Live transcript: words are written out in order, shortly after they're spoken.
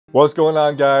What's going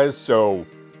on, guys? So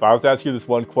if I was to ask you this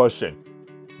one question,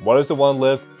 what is the one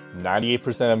lift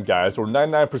 98% of guys or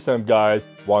 99% of guys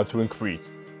want to increase?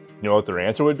 You know what their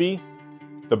answer would be?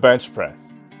 The bench press.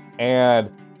 And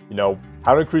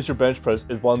how to increase your bench press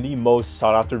is one of the most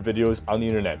sought after videos on the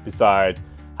internet, besides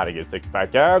how to get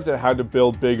six-pack abs and how to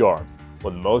build big arms.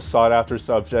 One of the most sought after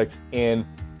subjects in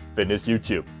fitness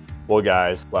YouTube. Well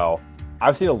guys,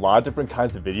 I've seen a lot of different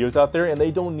kinds of videos out there and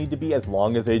they don't need to be as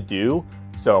long as they do.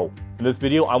 So in this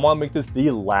video, I want to make this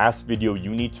the last video you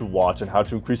need to watch on how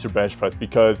to increase your bench press,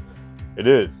 because it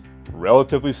is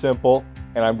relatively simple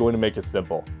and I'm going to make it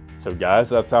simple. So guys,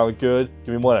 that sounds good.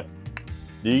 Give me one of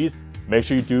these. Make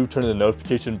sure you do turn the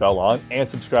notification bell on and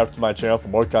subscribe to my channel for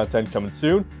more content coming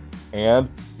soon. And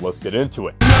let's get into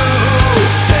it.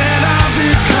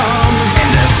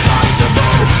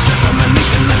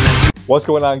 What's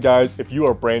going on, guys? If you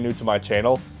are brand new to my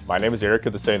channel, my name is Eric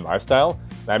of Saiyan Lifestyle,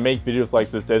 and I make videos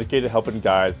like this dedicated to helping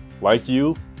guys like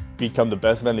you become the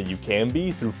best man that you can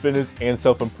be through fitness and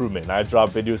self-improvement. And I drop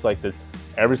videos like this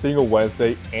every single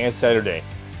Wednesday and Saturday.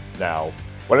 Now,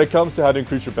 when it comes to how to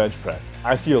increase your bench press,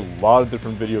 I see a lot of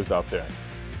different videos out there.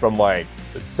 From like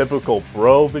the typical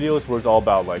bro videos where it's all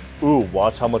about like, ooh,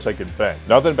 watch how much I can bench.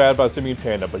 Nothing bad about Saiyan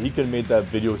Panda, but he could have made that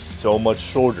video so much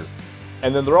shorter.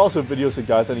 And then there are also videos of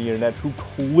guys on the internet who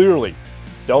clearly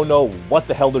don't know what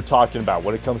the hell they're talking about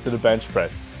when it comes to the bench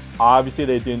press. Obviously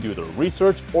they didn't do their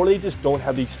research, or they just don't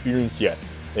have the experience yet.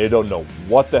 They don't know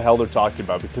what the hell they're talking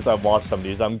about, because I've watched some of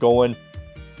these. I'm going,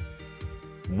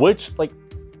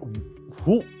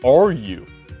 who are you?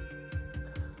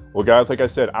 Well guys, like I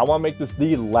said, I want to make this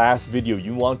the last video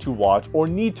you want to watch or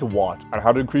need to watch on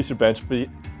how to increase your bench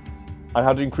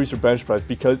press,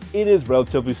 because it is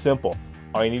relatively simple.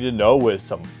 All you need to know is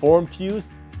some form cues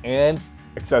and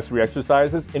accessory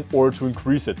exercises in order to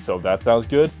increase it. So if that sounds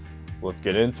good, let's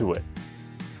get into it.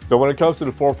 So when it comes to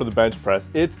the form for the bench press,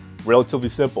 it's relatively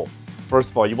simple. First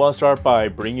of all, you want to start by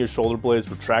bringing your shoulder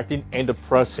blades retracting and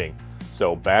depressing.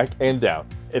 So back and down.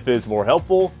 If it is more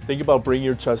helpful, think about bringing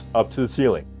your chest up to the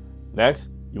ceiling. Next,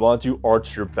 you want to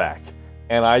arch your back.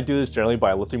 And I do this generally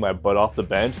by lifting my butt off the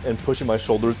bench and pushing my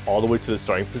shoulders all the way to the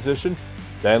starting position,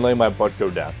 then letting my butt go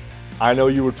down. I know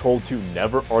you were told to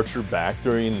never arch your back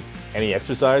during any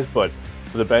exercise, but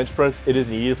for the bench press, it is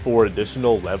needed for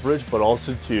additional leverage, but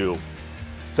also to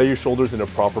set your shoulders in a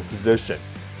proper position.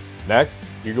 Next,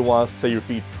 you're going to want to set your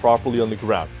feet properly on the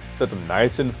ground. Set them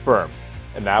nice and firm.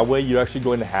 And that way, you're actually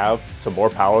going to have some more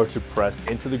power to press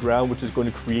into the ground, which is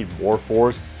going to create more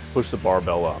force to push the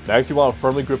barbell up. Next, you want to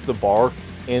firmly grip the bar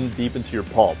in deep into your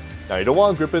palm. Now, you don't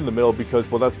want to grip it in the middle, because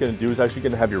what that's going to do is actually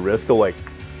going to have your wrist go like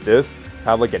this,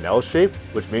 have like an L shape,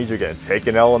 which means you're going to take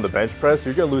an L on the bench press.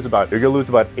 You're going to lose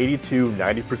about 80 to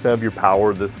 90% of your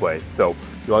power this way. So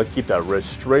you want to keep that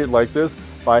wrist straight like this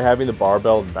by having the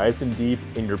barbell nice and deep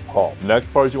in your palm. The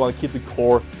next part is you want to keep the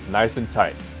core nice and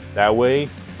tight. That way,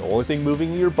 the only thing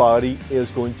moving in your body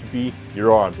is going to be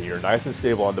your arms, and you're nice and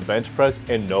stable on the bench press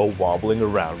and no wobbling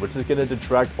around, which is going to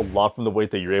detract a lot from the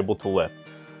weight that you're able to lift.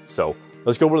 So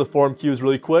let's go over the form cues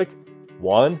really quick.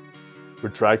 1,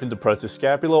 retract and depress your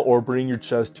scapula or bring your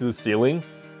chest to the ceiling.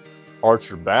 Arch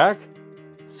your back,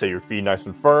 set your feet nice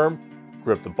and firm,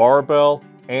 grip the barbell,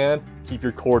 and keep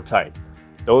your core tight.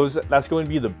 That's going to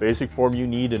be the basic form you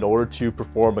need in order to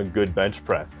perform a good bench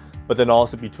press. But then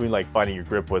also between like finding your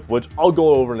grip width, which I'll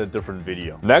go over in a different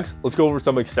video. Next, let's go over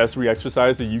some accessory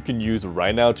exercises that you can use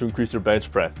right now to increase your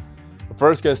bench press.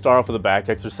 First, going to start off with the back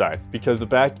exercise, because the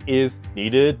back is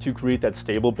needed to create that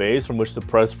stable base from which to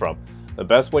press from. The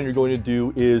best one you're going to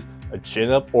do is a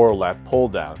chin up or a lat pull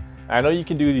down. I know you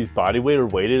can do these body weight or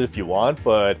weighted if you want,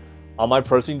 but on my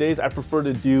pressing days, I prefer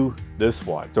to do this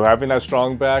one. So having that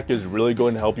strong back is really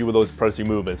going to help you with those pressing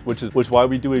movements, which is why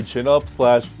we do a chin up /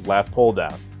 lat pull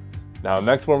down. Now,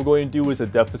 next one I'm going to do is a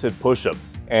deficit push-up.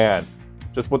 And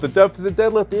just what the deficit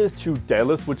deadlift is to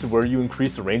deadlift, which is where you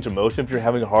increase the range of motion if you're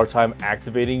having a hard time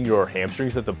activating your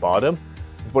hamstrings at the bottom,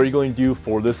 is what you're going to do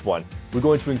for this one. We're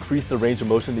going to increase the range of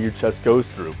motion that your chest goes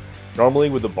through. Normally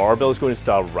with the barbell, it's going to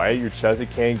stop right at your chest. It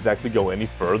can't exactly go any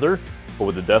further. But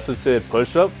with the deficit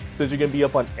push-up, since you're going to be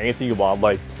up on anything you want,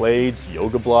 like plates,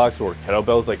 yoga blocks, or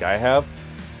kettlebells like I have,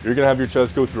 you're going to have your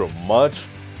chest go through a much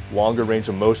longer range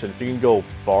of motion. So you can go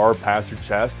far past your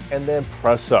chest and then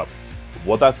press up.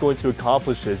 What that's going to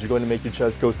accomplish is you're going to make your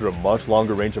chest go through a much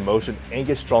longer range of motion and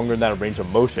get stronger in that range of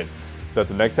motion. So that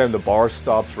the next time the bar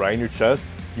stops right in your chest,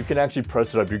 you can actually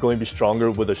press it up. You're going to be stronger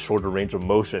with a shorter range of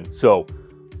motion. So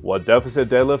what deficit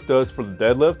deadlift does for the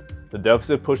deadlift, the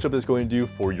deficit push-up is going to do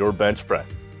for your bench press.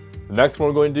 The next one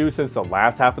we're going to do, since the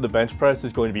last half of the bench press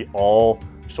is going to be all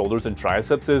shoulders and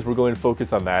triceps, is we're going to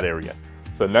focus on that area.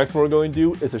 So the next one we're going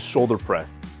to do is a shoulder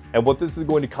press. And what this is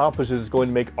going to accomplish is it's going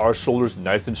to make our shoulders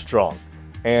nice and strong.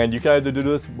 And you can either do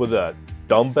this with a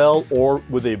dumbbell or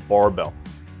with a barbell.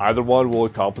 Either one will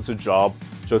accomplish the job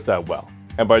just that well.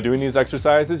 And by doing these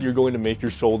exercises, you're going to make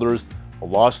your shoulders a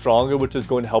lot stronger, which is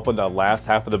going to help in that last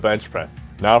half of the bench press.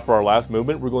 Now for our last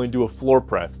movement, we're going to do a floor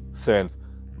press, since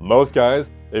most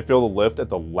guys, they feel the lift at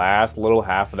the last little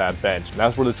half of that bench. And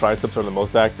that's where the triceps are the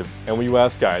most active. And when you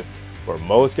ask guys, where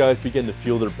most guys begin to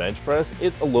feel their bench press,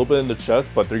 it's a little bit in the chest,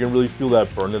 but they're gonna really feel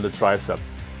that burn in the tricep.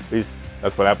 At least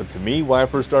that's what happened to me when I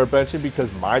first started benching,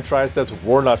 because my triceps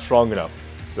were not strong enough.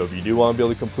 So if you do want to be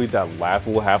able to complete that last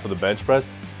little half of the bench press,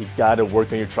 you gotta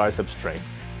work on your tricep strength.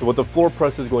 So what the floor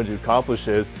press is going to accomplish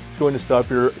is it's going to stop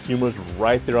your humerus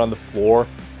right there on the floor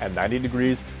at 90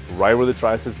 degrees, right where the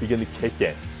triceps begin to kick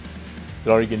in.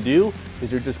 Then all you can do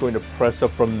is you're just going to press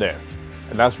up from there.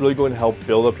 And that's really going to help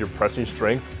build up your pressing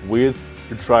strength with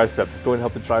your triceps. It's going to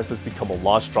help the triceps become a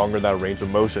lot stronger in that range of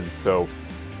motion. So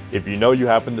if you know you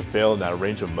happen to fail in that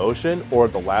range of motion or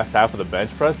the last half of the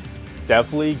bench press,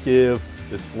 definitely give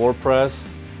this floor press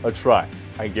a try.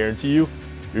 I guarantee you,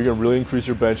 you're going to really increase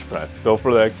your bench press. So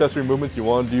for the accessory movements, you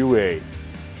want to do a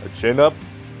chin up,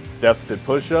 deficit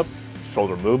push up,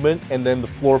 shoulder movement, and then the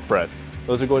floor press.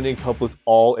 Those are going to encompass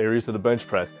all areas of the bench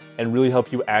press and really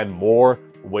help you add more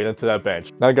weight onto that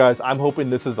bench. Now guys, I'm hoping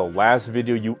this is the last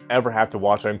video you ever have to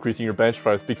watch on increasing your bench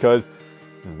press, because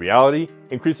in reality,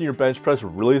 increasing your bench press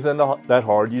really isn't that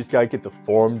hard. You just gotta get the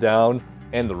form down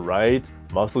and the right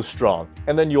muscle strong.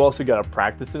 And then you also gotta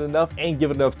practice it enough and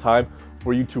give it enough time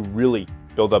for you to really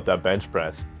build up that bench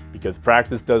press, because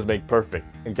practice does make perfect.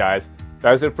 And guys,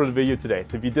 that's it for the video today.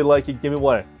 So if you did like it, give me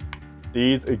one of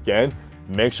these again.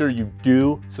 Make sure you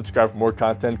do subscribe for more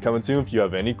content coming soon. If you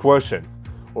have any questions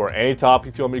or any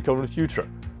topics you want me to cover in the future,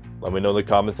 let me know in the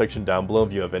comment section down below.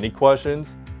 If you have any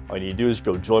questions, all you need to do is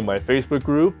go join my Facebook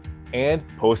group and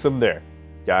post them there.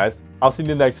 Guys, I'll see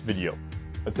you in the next video.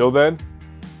 Until then,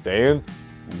 Saiyans,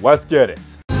 let's get it.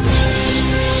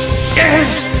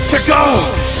 Is to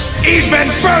go even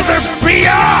further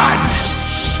beyond!